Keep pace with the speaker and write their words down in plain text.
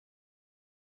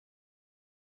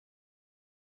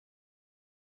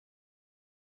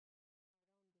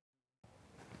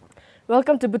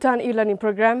Welcome to Bhutan e-learning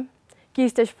program, Key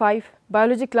Stage 5,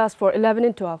 Biology class for 11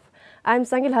 and 12. I'm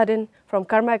Sangil Hadin from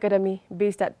Karma Academy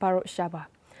based at Paro, Sabah.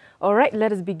 Alright,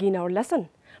 let us begin our lesson.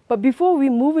 But before we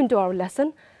move into our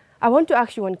lesson, I want to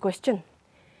ask you one question.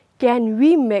 Can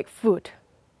we make food?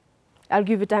 I'll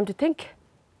give you time to think.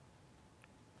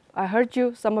 I heard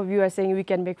you, some of you are saying we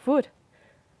can make food.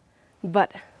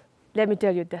 But let me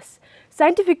tell you this.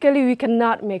 Scientifically, we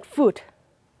cannot make food.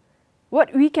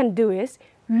 What we can do is,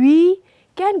 we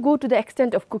can go to the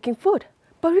extent of cooking food,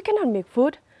 but we cannot make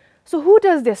food. So who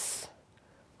does this?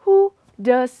 Who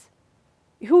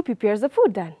prepares the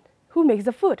food then? Who makes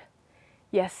the food?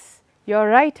 Yes, you're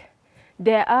right.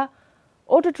 There are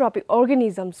autotrophic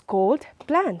organisms called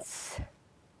plants.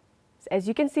 As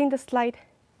you can see in the slide.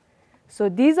 So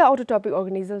these are autotrophic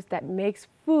organisms that makes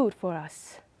food for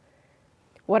us.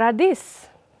 What are these?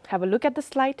 Have a look at the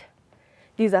slide.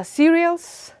 These are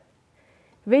cereals,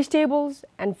 vegetables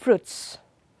and fruits.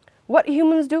 What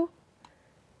humans do?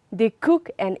 They cook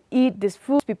and eat this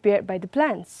food prepared by the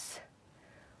plants.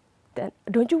 Then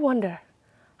don't you wonder,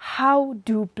 how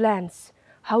do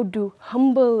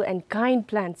humble and kind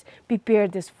plants prepare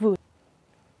this food?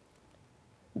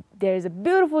 There is a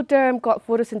beautiful term called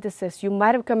photosynthesis. You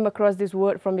might have come across this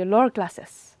word from your lower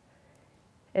classes.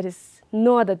 It is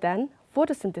no other than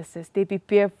photosynthesis. They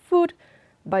prepare food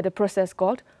by the process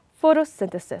called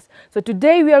photosynthesis. So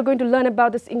today we are going to learn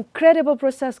about this incredible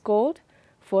process called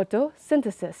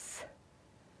photosynthesis.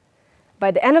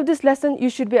 By the end of this lesson, you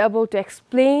should be able to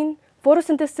explain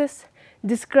photosynthesis,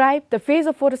 describe the phase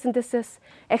of photosynthesis,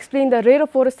 explain the rate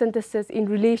of photosynthesis in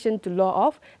relation to law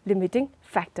of limiting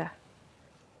factor.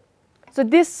 So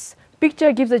this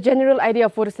picture gives a general idea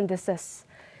of photosynthesis.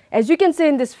 As you can see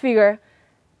in this figure,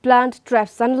 plant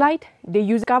traps sunlight, they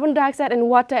use carbon dioxide and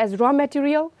water as raw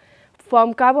material,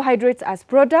 form carbohydrates as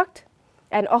product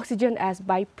and oxygen as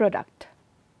byproduct.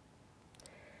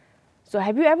 So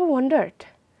have you ever wondered,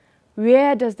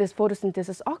 where does this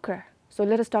photosynthesis occur? So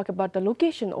let us talk about the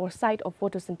location or site of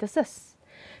photosynthesis.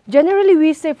 Generally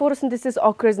we say photosynthesis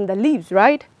occurs in the leaves,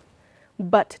 right?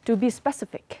 But to be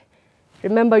specific,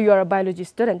 remember you are a biology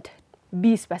student,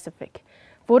 be specific.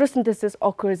 Photosynthesis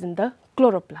occurs in the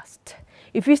chloroplast.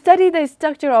 If you study the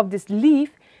structure of this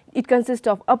leaf, it consists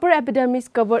of upper epidermis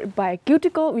covered by a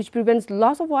cuticle which prevents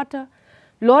loss of water,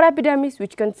 lower epidermis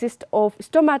which consists of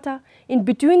stomata. In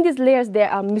between these layers there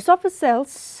are mesophyll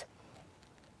cells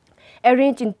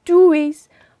arranged in two ways.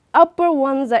 Upper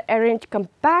ones are arranged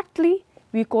compactly,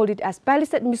 we call it as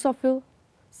palisade mesophyll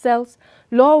cells.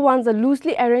 Lower ones are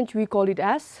loosely arranged, we call it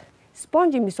as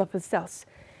spongy mesophyll cells.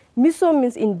 Meso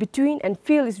means in between and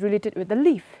phyll is related with the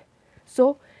leaf.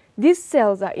 So these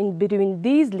cells are in between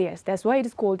these layers. That's why it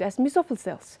is called as mesophyll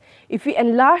cells. If we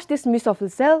enlarge this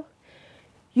mesophyll cell,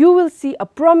 you will see a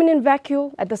prominent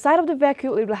vacuole. At the side of the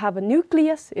vacuole, it will have a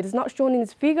nucleus. It is not shown in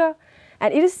this figure.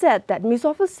 And it is said that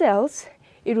mesophyll cells,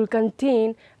 it will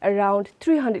contain around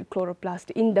 300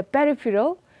 chloroplasts in the periphery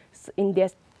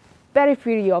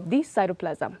of the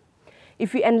cytoplasm.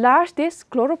 If we enlarge this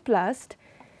chloroplast,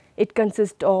 it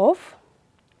consists of,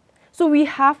 so we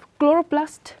have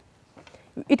chloroplast.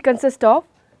 It consists of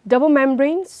double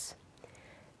membranes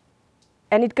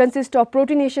and it consists of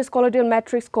proteinaceous colloidal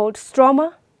matrix called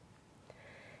stroma,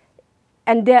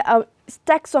 and there are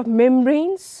stacks of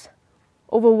membranes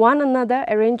over one another,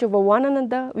 arranged over one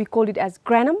another. We call it as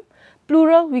granum.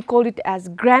 Plural, we call it as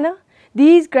grana.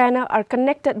 These grana are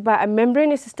connected by a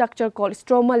membranous structure called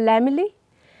stroma lamellae.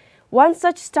 One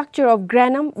such structure of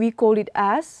granum we call it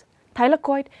as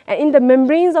thylakoid, and in the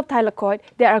membranes of thylakoid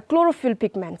there are chlorophyll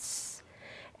pigments.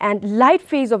 And light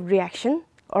phase of reaction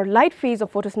or light phase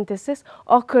of photosynthesis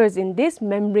occurs in these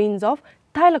membranes of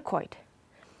thylakoid.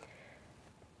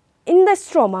 In the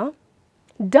stroma,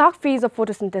 dark phase of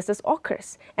photosynthesis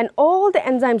occurs, and all the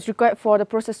enzymes required for the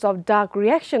process of dark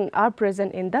reaction are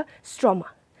present in the stroma.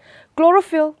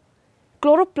 Chlorophyll,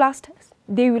 chloroplast,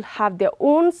 they will have their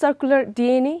own circular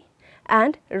DNA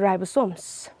and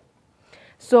ribosomes.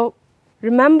 So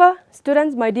remember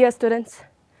students, my dear students,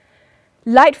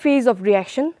 light phase of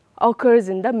reaction occurs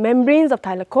in the membranes of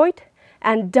thylakoid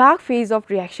and dark phase of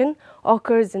reaction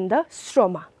occurs in the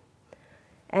stroma.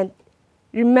 And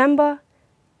remember,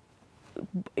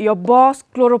 your boss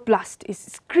chloroplast is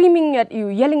screaming at you,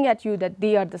 yelling at you that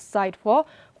they are the site for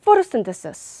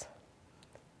photosynthesis.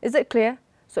 Is it clear?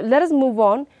 So let us move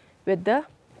on with the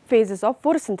phases of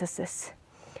photosynthesis.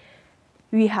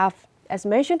 We have, as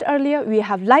mentioned earlier, we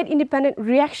have light-independent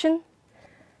reaction,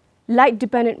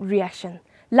 light-dependent reaction.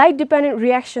 Light-dependent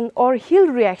reaction or Hill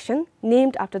reaction,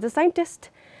 named after the scientist,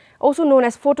 also known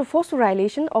as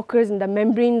photophosphorylation, occurs in the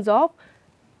membranes of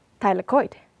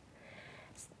thylakoid.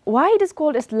 why it is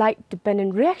called as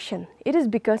light-dependent reaction? It is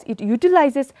because it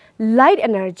utilizes light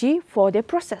energy for their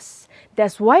process.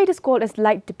 That's why it is called as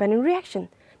light-dependent reaction.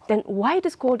 Then why it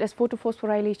is called as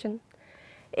photophosphorylation?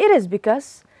 It is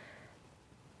because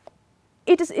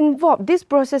this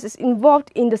process is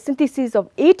involved in the synthesis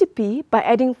of ATP by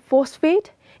adding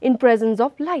phosphate in presence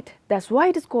of light. That's why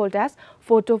it is called as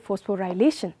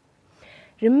photophosphorylation.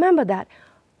 Remember that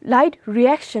light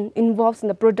reaction involves in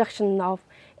the production of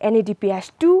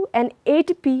NADPH2 and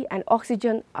ATP and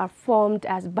oxygen are formed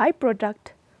as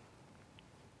byproduct.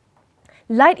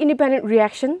 Light independent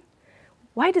reaction,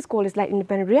 why it is called as light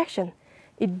independent reaction?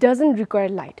 It doesn't require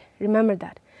light, remember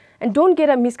that. And don't get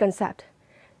a misconcept.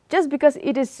 Just because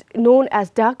it is known as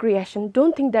dark reaction,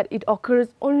 don't think that it occurs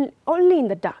only in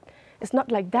the dark. It's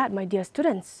not like that, my dear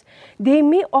students. They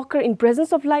may occur in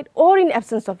presence of light or in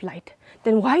absence of light.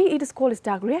 Then why it is called as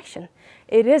dark reaction?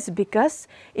 It is because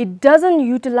it doesn't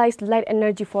utilize light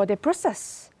energy for their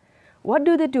process. What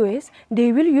do is,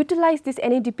 they will utilize this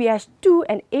NADPH2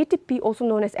 and ATP, also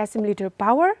known as assimilator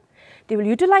power. They will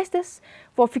utilize this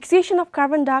for fixation of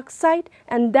carbon dioxide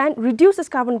and then reduces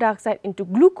carbon dioxide into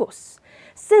glucose.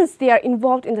 Since they are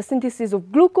involved in the synthesis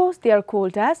of glucose, they are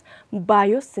called as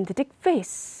biosynthetic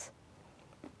phase.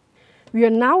 We are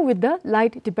now with the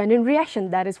light-dependent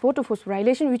reaction, that is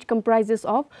photophosphorylation, which comprises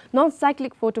of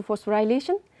non-cyclic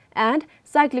photophosphorylation and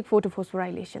cyclic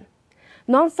photophosphorylation.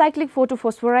 Non-cyclic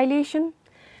photophosphorylation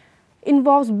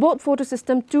involves both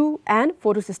photosystem 2 and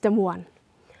photosystem 1.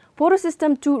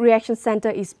 Photosystem 2 reaction center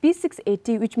is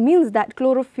P680, which means that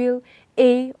chlorophyll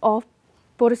A of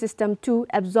photosystem 2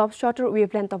 absorbs shorter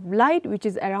wavelength of light, which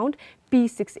is around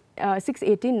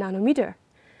P680 nanometer.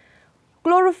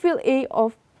 Chlorophyll A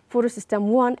of photosystem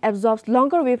 1 absorbs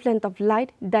longer wavelength of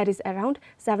light, that is around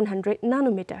 700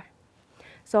 nanometer.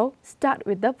 So, start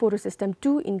with the photosystem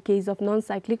 2 in case of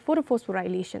non-cyclic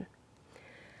photophosphorylation.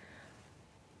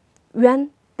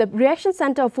 When the reaction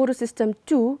center of photosystem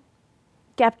 2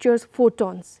 captures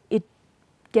photons, it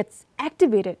gets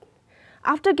activated.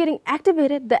 After getting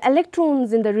activated, the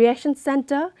electrons in the reaction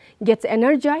center gets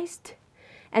energized,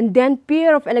 and then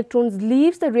pair of electrons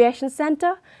leaves the reaction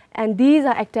center, and these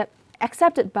are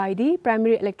accepted by the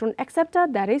primary electron acceptor,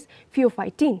 that is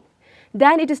pheophytin.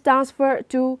 Then it is transferred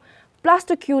to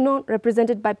plastoquinone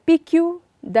represented by PQ,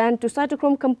 then to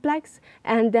cytochrome complex,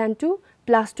 and then to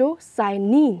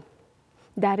plastocyanine,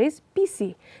 that is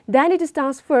PC. Then it is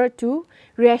transferred to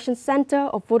reaction center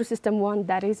of photosystem 1,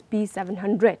 that is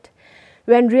P700.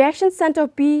 When reaction center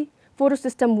of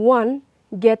photosystem 1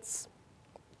 gets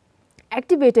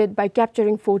activated by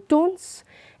capturing photons,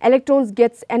 electrons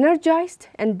gets energized,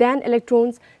 and then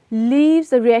electrons leaves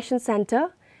the reaction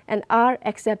center and are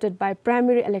accepted by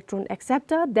primary electron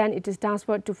acceptor. Then it is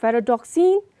transferred to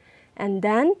ferredoxine and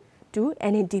then to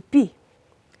NADP.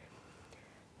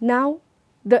 Now,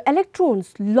 the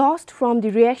electrons lost from the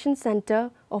reaction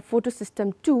center of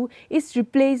photosystem 2 is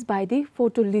replaced by the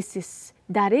photolysis,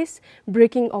 that is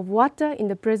breaking of water in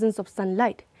the presence of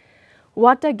sunlight.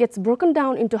 Water gets broken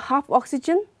down into half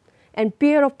oxygen, and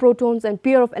pair of protons and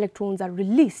pair of electrons are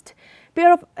released.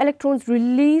 Pair of electrons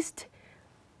released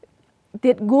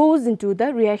that goes into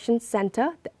the reaction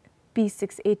center, the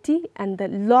P680, and the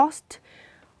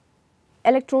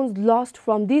electrons lost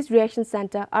from this reaction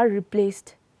center are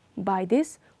replaced by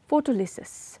this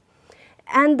photolysis.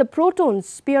 And the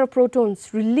protons, pair of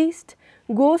protons released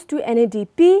goes to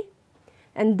NADP,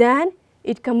 and then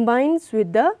it combines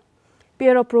with the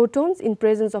pair of protons in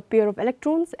presence of pair of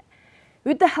electrons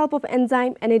with the help of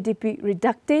enzyme NADP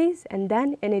reductase, and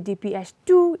then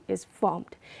NADPH2 is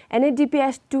formed.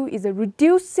 NADPH2 is a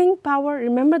reducing power.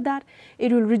 Remember that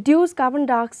it will reduce carbon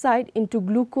dioxide into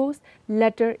glucose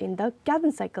later in the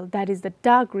Calvin cycle. That is the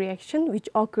dark reaction which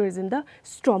occurs in the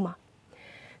stroma.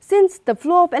 Since the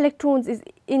flow of electrons is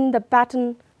in the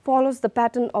pattern, follows the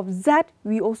pattern of Z,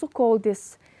 we also call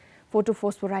this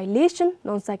photophosphorylation,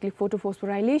 non-cyclic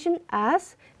photophosphorylation,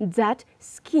 as Z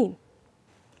scheme.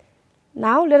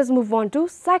 Now, let us move on to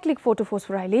cyclic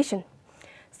photophosphorylation.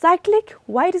 Cyclic,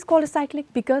 why it is called a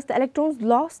cyclic? Because the electrons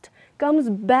lost comes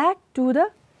back to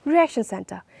the reaction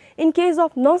center. In case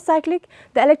of non-cyclic,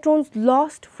 the electrons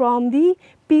lost from the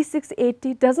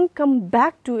P680 doesn't come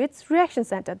back to its reaction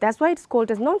center. That's why it's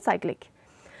called as non-cyclic.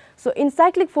 So, in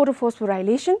cyclic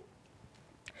photophosphorylation,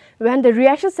 when the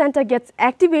reaction center gets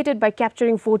activated by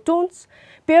capturing photons,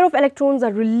 pair of electrons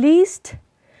are released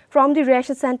from the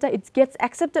reaction center. It gets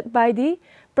accepted by the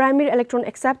primary electron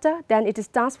acceptor, then it is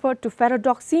transferred to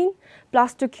ferredoxine,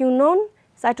 plastoquinone,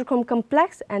 cytochrome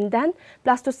complex, and then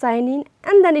plastocyanine,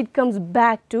 and then it comes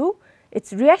back to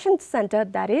its reaction center,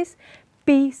 that is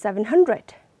P700.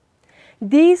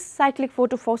 This cyclic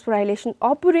photophosphorylation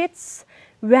operates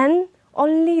when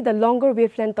only the longer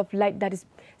wavelength of light, that is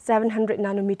 700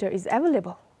 nanometer, is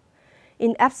available.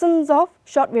 In absence of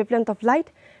short wavelength of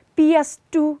light,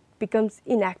 PS2 becomes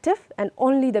inactive and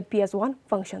only the PS1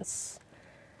 functions.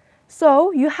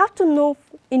 So you have to know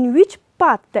in which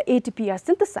path the ATP are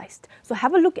synthesized. So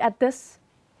have a look at this.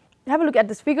 Have a look at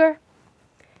this figure.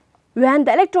 When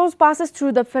the electrons passes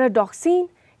through the ferredoxine,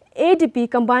 ADP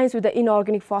combines with the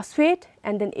inorganic phosphate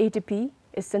and then ATP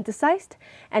is synthesized.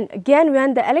 And again,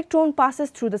 when the electron passes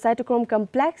through the cytochrome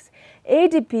complex,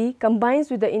 ADP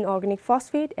combines with the inorganic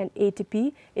phosphate and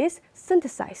ATP is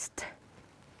synthesized.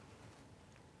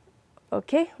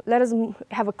 Okay, let us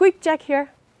have a quick check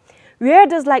here. Where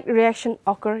does light reaction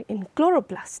occur in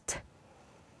chloroplast?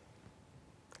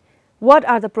 What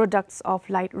are the products of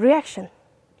light reaction?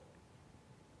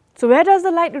 So where does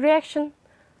the light reaction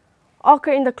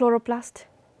occur in the chloroplast?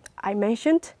 I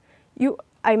mentioned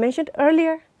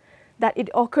earlier that it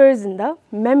occurs in the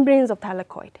membranes of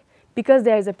thylakoid because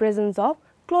there is a presence of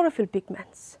chlorophyll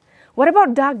pigments. What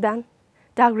about dark then?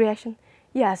 Dark reaction?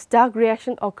 Yes, dark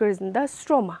reaction occurs in the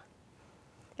stroma.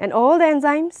 And all the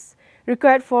enzymes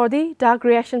required for the dark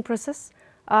reaction process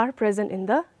are present in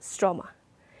the stroma.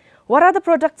 What are the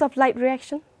products of light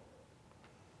reaction?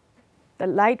 The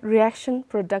light reaction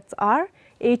products are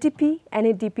ATP,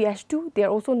 NADPH2. They are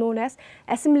also known as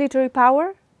assimilatory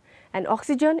power, and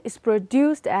oxygen is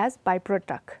produced as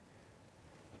byproduct.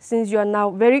 Since you are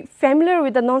now very familiar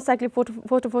with the non-cyclic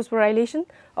photophosphorylation,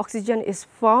 oxygen is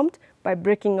formed by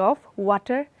breaking of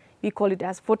water. We call it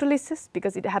as photolysis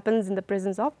because it happens in the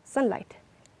presence of sunlight.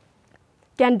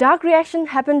 Can dark reaction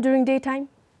happen during daytime?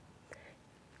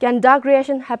 Can dark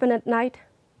reaction happen at night?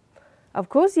 Of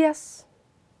course, yes.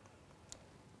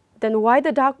 Then why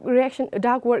the dark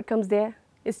word comes there?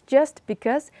 It's just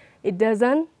because it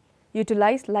doesn't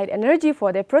utilize light energy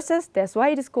for their process. That's why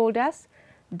it is called as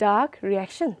dark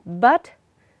reaction. But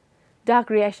dark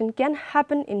reaction can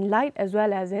happen in light as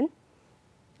well as in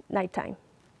nighttime.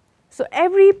 So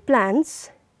every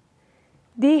plants,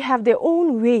 they have their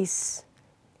own ways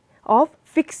of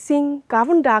fixing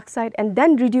carbon dioxide and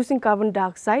then reducing carbon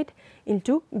dioxide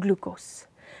into glucose.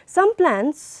 Some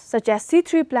plants, such as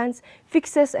C3 plants,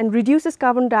 fixes and reduces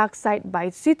carbon dioxide by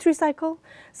C3 cycle.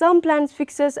 Some plants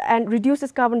fixes and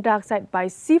reduces carbon dioxide by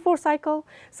C4 cycle.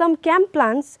 Some CAM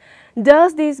plants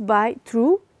does this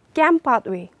through CAM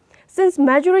pathway. Since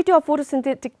majority of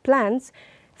photosynthetic plants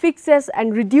fixes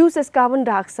and reduces carbon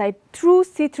dioxide through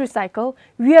C3 cycle,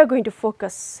 we are going to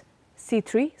focus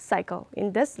C3 cycle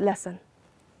in this lesson.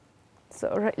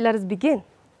 So let us begin.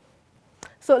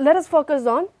 So let us focus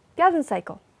on Calvin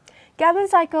cycle. Calvin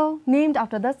cycle, named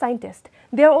after the scientist.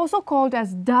 They are also called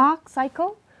as dark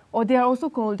cycle, or they are also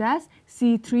called as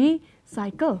C3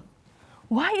 cycle.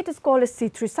 Why it is called as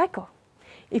C3 cycle?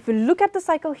 If you look at the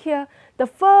cycle here, the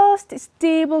first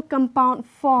stable compound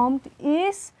formed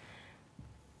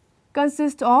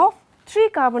consists of 3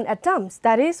 carbon atoms,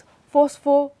 that is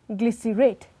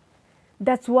phosphoglycerate.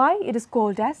 That's why it is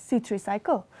called as C3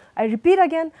 cycle. I repeat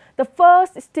again, the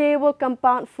first stable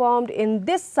compound formed in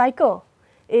this cycle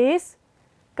is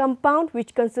compound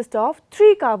which consists of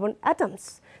 3 carbon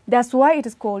atoms. That's why it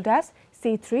is called as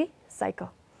C3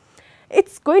 cycle.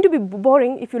 It's going to be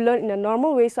boring if you learn in a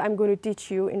normal way, so I'm going to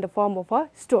teach you in the form of a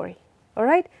story.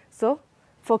 Alright, so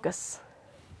focus.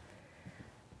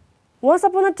 Once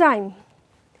upon a time,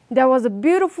 there was a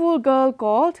beautiful girl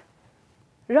called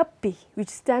RUPP, which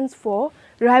stands for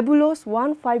ribulose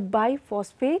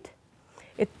 1,5-biphosphate.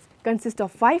 It consists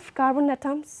of 5 carbon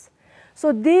atoms.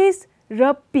 So this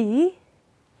RUPP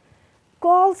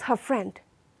calls her friend.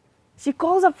 She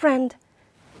calls a friend,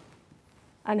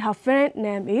 and her friend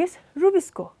name is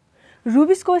Rubisco.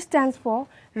 Rubisco stands for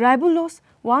ribulose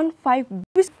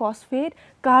 1,5-biphosphate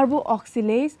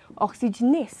carboxylase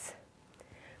oxygenase.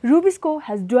 Rubisco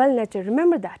has dual nature,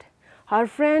 remember that. Her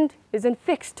friend isn't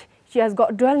fixed, she has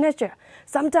got dual nature.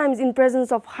 Sometimes in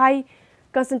presence of high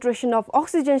concentration of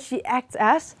oxygen, she acts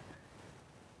as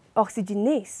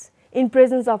oxygenase. In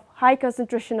presence of high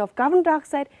concentration of carbon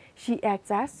dioxide, she acts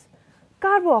as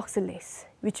carboxylase,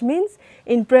 which means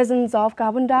in presence of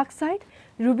carbon dioxide,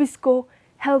 Rubisco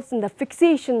helps in the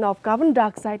fixation of carbon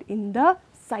dioxide in the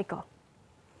cycle.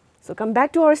 So come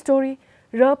back to our story.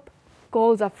 RUP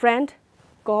calls a friend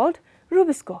called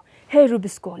Rubisco. Hey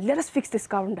Rubisco, let us fix this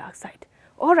carbon dioxide.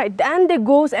 Alright, then they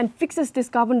goes and fixes this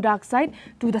carbon dioxide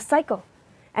to the cycle.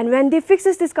 And when they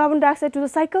fixes this carbon dioxide to the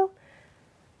cycle,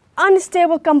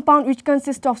 unstable compound which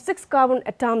consists of 6 carbon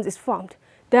atoms is formed.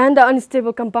 Then the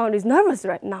unstable compound is nervous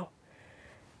right now.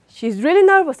 She's really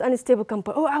nervous, unstable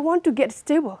compound. Oh, I want to get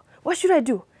stable. What should I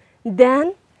do?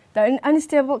 Then The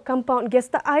unstable compound gets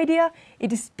the idea.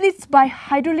 It splits by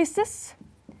hydrolysis.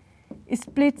 It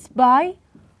splits by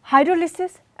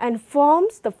hydrolysis and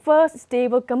forms the first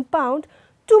stable compound,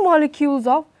 2 molecules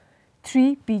of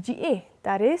 3-PGA,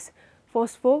 that is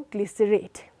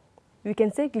phosphoglycerate. We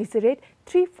can say glycerate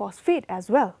 3-phosphate as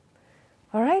well.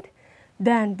 Alright,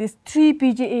 then this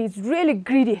 3-PGA is really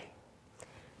greedy.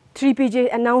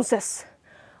 3-PGA announces,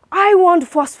 I want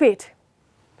phosphate.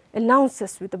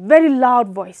 Announces with a very loud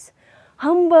voice.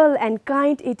 Humble and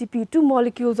kind ATP, 2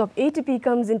 molecules of ATP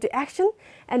comes into action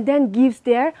and then gives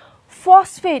their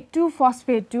phosphate to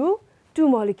 2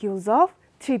 molecules of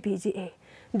 3-PGA.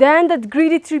 Then the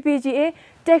greedy 3-PGA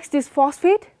takes this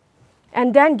phosphate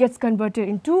and then gets converted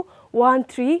into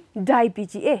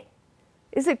 1,3-di-PGA.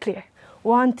 Is it clear?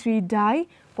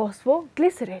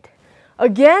 1,3-di-phosphoglycerate.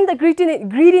 Again, the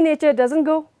greedy nature doesn't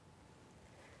go.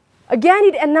 Again,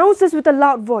 it announces with a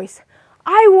loud voice,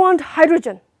 I want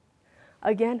hydrogen.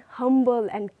 Again, humble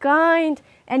and kind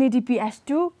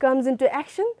NADPH2 comes into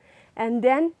action and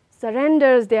then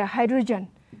surrenders their hydrogen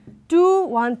to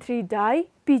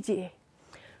 1,3-di-PGA.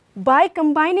 By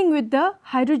combining with the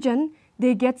hydrogen,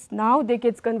 they get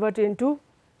converted into,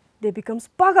 they becomes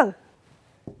pagal.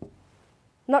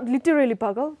 Not literally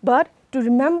pagal, but to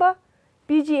remember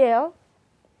PGAL,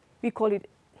 we call it,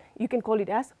 you can call it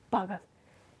as pagal.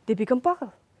 They become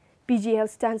pagal. PGAL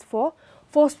stands for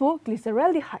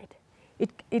phosphoglyceraldehyde.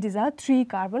 It is a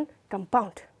 3-carbon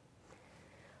compound.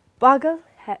 Pagal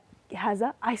has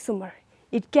an isomer.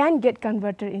 It can get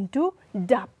converted into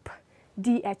DAP,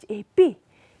 DHAP.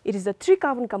 It is a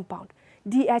 3-carbon compound.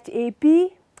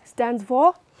 DHAP stands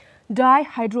for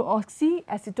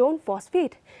dihydroxyacetone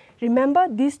phosphate. Remember,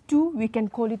 these two we can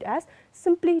call it as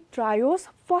simply triose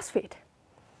phosphate.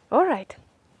 Alright.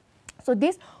 So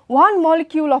this one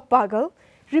molecule of pagal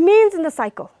remains in the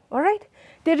cycle. Alright.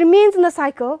 They remains in the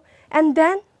cycle and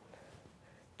then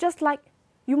just like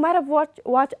you might have watched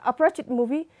Aparachit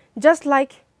movie, just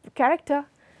like character,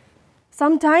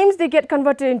 sometimes they get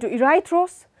converted into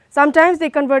erythrose, sometimes they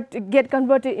get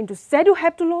converted into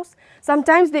pseudoheptulose,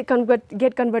 sometimes they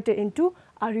get converted into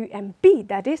RUMP,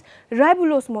 that is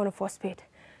ribulose monophosphate.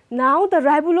 Now the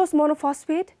ribulose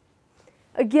monophosphate,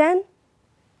 again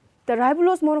the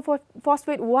ribulose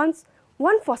monophosphate wants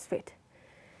one phosphate.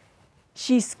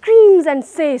 She screams and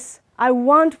says, I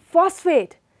want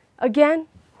phosphate. Again,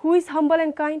 who is humble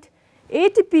and kind?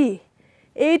 ATP.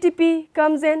 ATP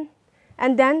comes in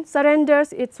and then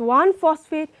surrenders its one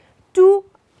phosphate to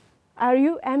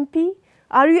RUMP.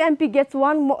 RUMP gets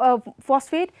one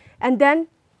phosphate and then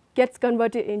gets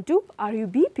converted into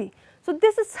RUBP. So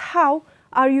this is how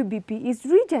RUBP is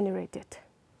regenerated.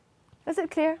 Is it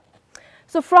clear?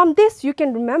 So from this you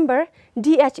can remember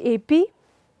DHAP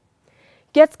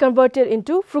gets converted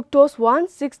into fructose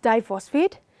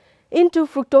 1,6-diphosphate into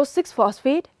fructose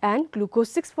 6-phosphate and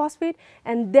glucose 6-phosphate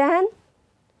and then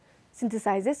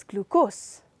synthesizes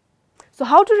glucose. So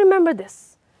how to remember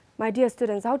this? My dear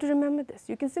students, how to remember this?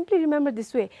 You can simply remember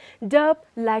this way. Dub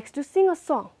likes to sing a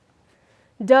song.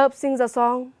 Dub sings a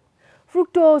song,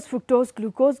 fructose, fructose,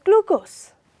 glucose,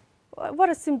 glucose. What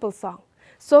a simple song.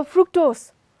 So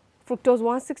fructose, fructose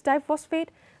 1,6-diphosphate,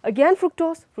 again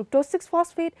fructose, fructose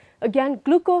 6-phosphate, again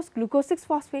glucose, glucose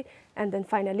 6-phosphate, and then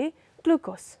finally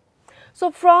glucose.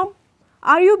 So from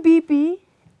RUBP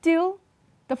till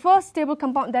the first stable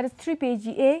compound, that is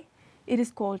 3-PGA, it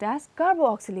is called as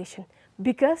carboxylation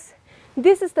because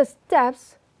this is the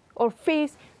steps or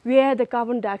phase where the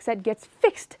carbon dioxide gets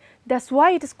fixed. That's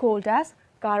why it is called as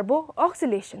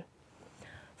carboxylation.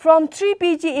 From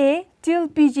 3-PGA till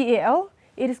PGAL,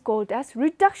 it is called as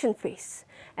reduction phase.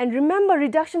 And remember,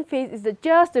 reduction phase is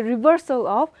just the reversal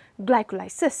of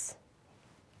glycolysis.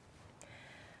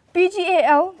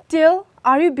 PGAL till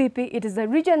RUBP, it is the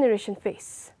regeneration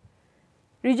phase.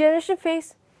 Regeneration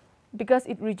phase because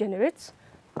it regenerates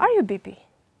RUBP.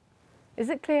 Is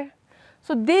it clear?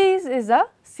 So this is a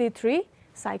C3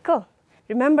 cycle.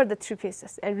 Remember the 3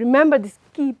 phases and remember these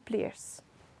key players.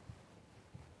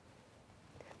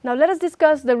 Now let us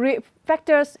discuss the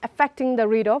factors affecting the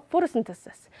rate of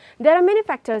photosynthesis. There are many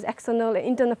factors, external and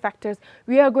internal factors.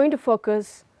 We are going to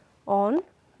focus on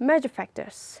major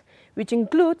factors, which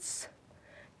includes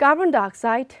carbon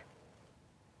dioxide,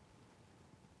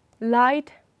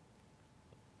 light,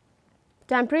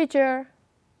 temperature,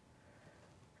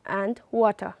 and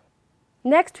water.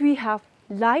 Next we have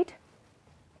light.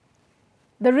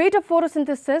 The rate of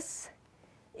photosynthesis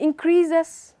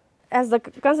increases as the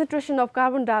concentration of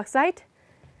carbon dioxide.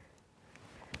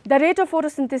 The rate of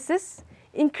photosynthesis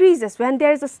increases when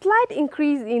there is a slight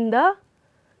increase in the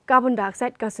carbon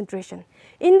dioxide concentration.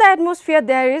 In the atmosphere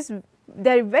there is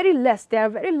they are very less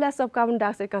of carbon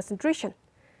dioxide concentration.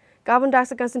 Carbon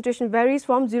dioxide concentration varies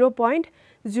from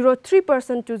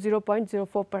 0.03% to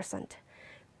 0.04%.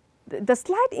 The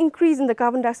slight increase in the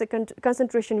carbon dioxide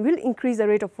concentration will increase the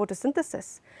rate of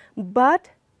photosynthesis,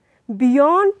 but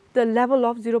beyond the level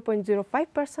of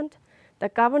 0.05%, the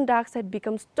carbon dioxide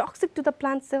becomes toxic to the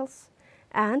plant cells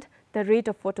and the rate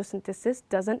of photosynthesis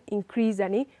does not increase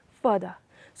any further.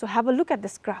 So, have a look at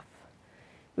this graph.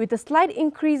 With a slight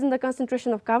increase in the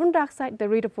concentration of carbon dioxide, the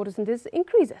rate of photosynthesis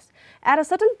increases. At a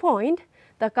certain point,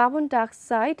 the carbon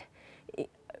dioxide,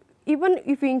 even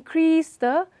if we increase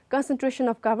the concentration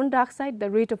of carbon dioxide, the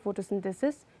rate of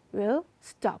photosynthesis will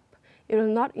stop. It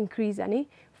will not increase any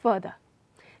further.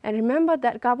 And remember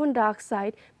that carbon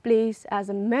dioxide plays as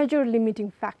a major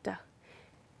limiting factor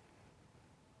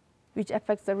which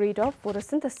affects the rate of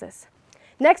photosynthesis.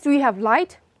 Next we have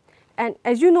light, and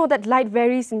as you know that light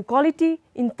varies in quality,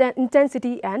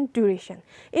 intensity and duration.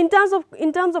 In terms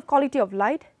of quality of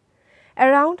light,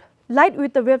 around light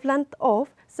with the wavelength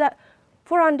of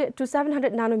 400 to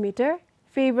 700 nanometer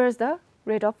favors the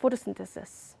rate of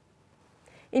photosynthesis.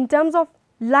 In terms of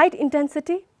light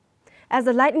intensity, as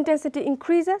the light intensity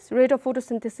increases, rate of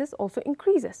photosynthesis also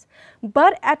increases.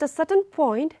 But at a certain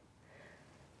point,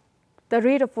 the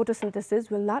rate of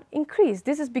photosynthesis will not increase.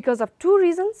 This is because of two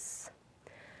reasons.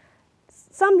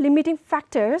 Some limiting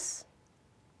factors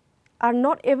are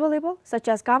not available, such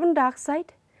as carbon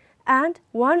dioxide, and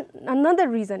another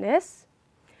reason is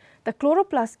the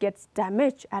chloroplast gets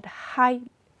damaged at high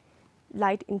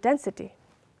light intensity.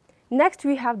 Next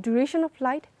we have duration of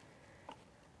light.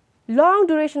 Long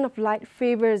duration of light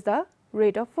favors the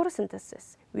rate of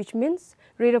photosynthesis, which means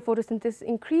rate of photosynthesis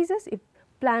increases if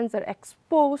plants are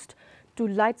exposed to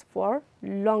lights for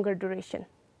longer duration.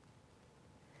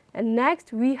 And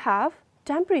next we have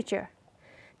temperature.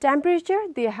 Temperature,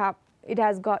 it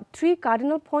has got three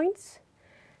cardinal points: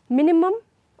 minimum,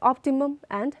 optimum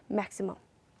and maximum.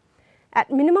 At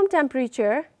minimum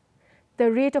temperature,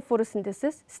 the rate of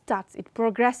photosynthesis starts, it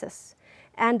progresses,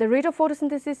 and the rate of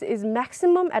photosynthesis is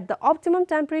maximum at the optimum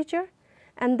temperature,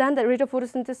 and then the rate of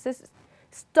photosynthesis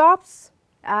stops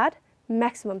at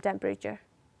maximum temperature.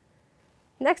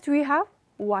 Next we have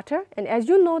water, and as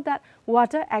you know that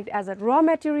water acts as a raw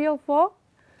material for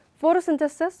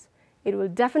photosynthesis, it will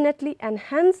definitely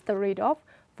enhance the rate of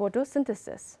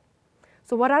photosynthesis.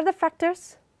 So, what are the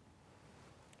factors?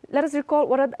 Let us recall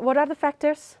what are the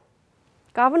factors?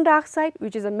 Carbon dioxide,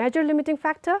 which is a major limiting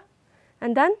factor,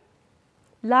 and then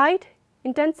light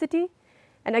intensity,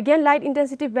 and again light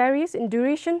intensity varies in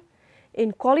duration,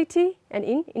 in quality and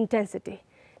in intensity.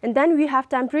 And then we have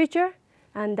temperature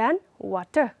and then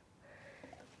water.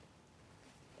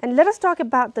 And let us talk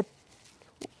about the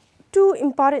two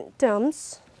important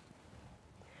terms.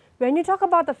 When you talk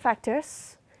about the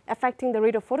factors affecting the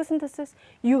rate of photosynthesis,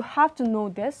 you have to know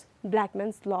this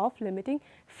Blackman's law of limiting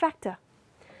factor.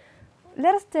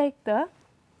 Let us take the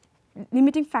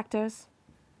limiting factors: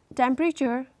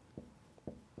 temperature,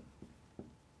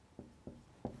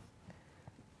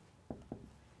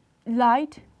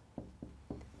 light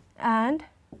and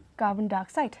carbon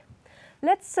dioxide.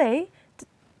 Let's say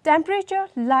temperature,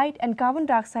 light and carbon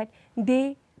dioxide,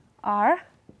 they are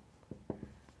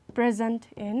present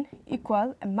in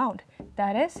equal amount.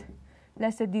 That is,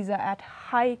 let's say these are at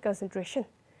high concentration.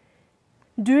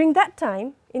 During that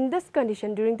time, during this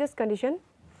condition,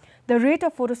 the rate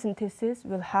of photosynthesis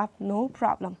will have no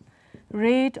problem.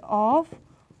 Rate of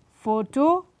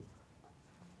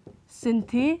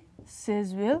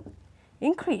photosynthesis will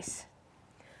increase.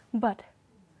 But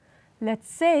let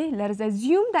us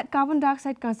assume that carbon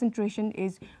dioxide concentration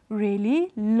is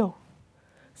really low.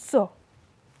 So,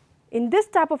 in this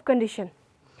type of condition,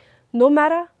 no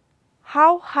matter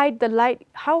how high the light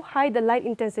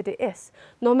intensity is,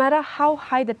 no matter how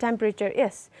high the temperature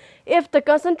is, if the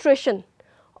concentration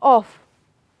of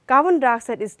carbon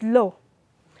dioxide is low,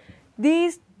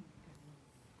 these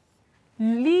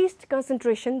least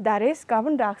concentration, that is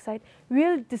carbon dioxide,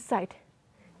 will decide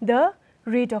the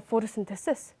rate of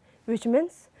photosynthesis, which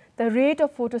means the rate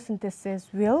of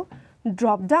photosynthesis will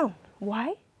drop down.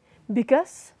 Why?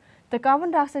 Because the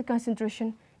carbon dioxide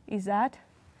concentration is at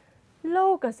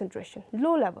low concentration,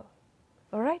 low level,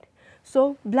 all right.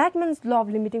 So, Blackman's law of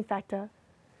limiting factor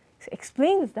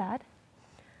explains that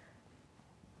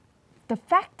the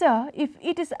factor, if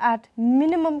it is at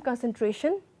minimum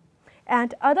concentration,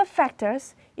 and other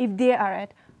factors if they are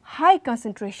at high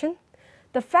concentration,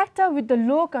 the factor with the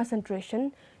low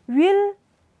concentration will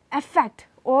affect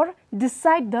or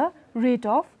decide the rate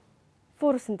of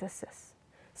photosynthesis.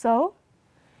 So,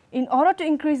 in order to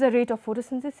increase the rate of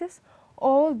photosynthesis,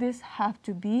 all these have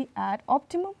to be at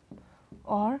optimum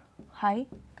or high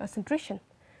concentration.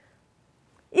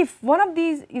 If one of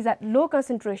these is at low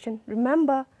concentration,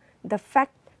 remember the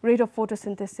rate of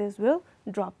photosynthesis will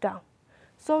drop down.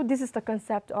 So, this is the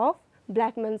concept of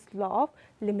Blackman's law of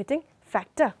limiting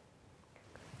factor.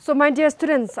 So, my dear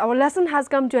students, our lesson has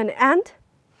come to an end.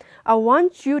 I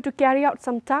want you to carry out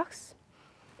some tasks.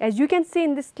 As you can see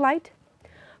in this slide,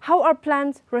 how are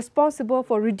plants responsible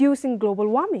for reducing global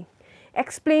warming?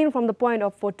 Explain from the point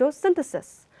of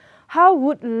photosynthesis. How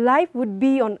would life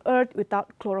be on Earth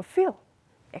without chlorophyll?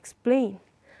 Explain.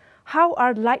 How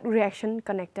are light reaction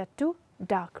connected to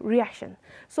dark reaction?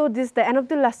 So, this is the end of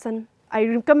the lesson. I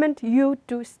recommend you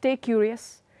to stay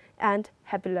curious and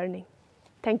happy learning.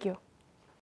 Thank you.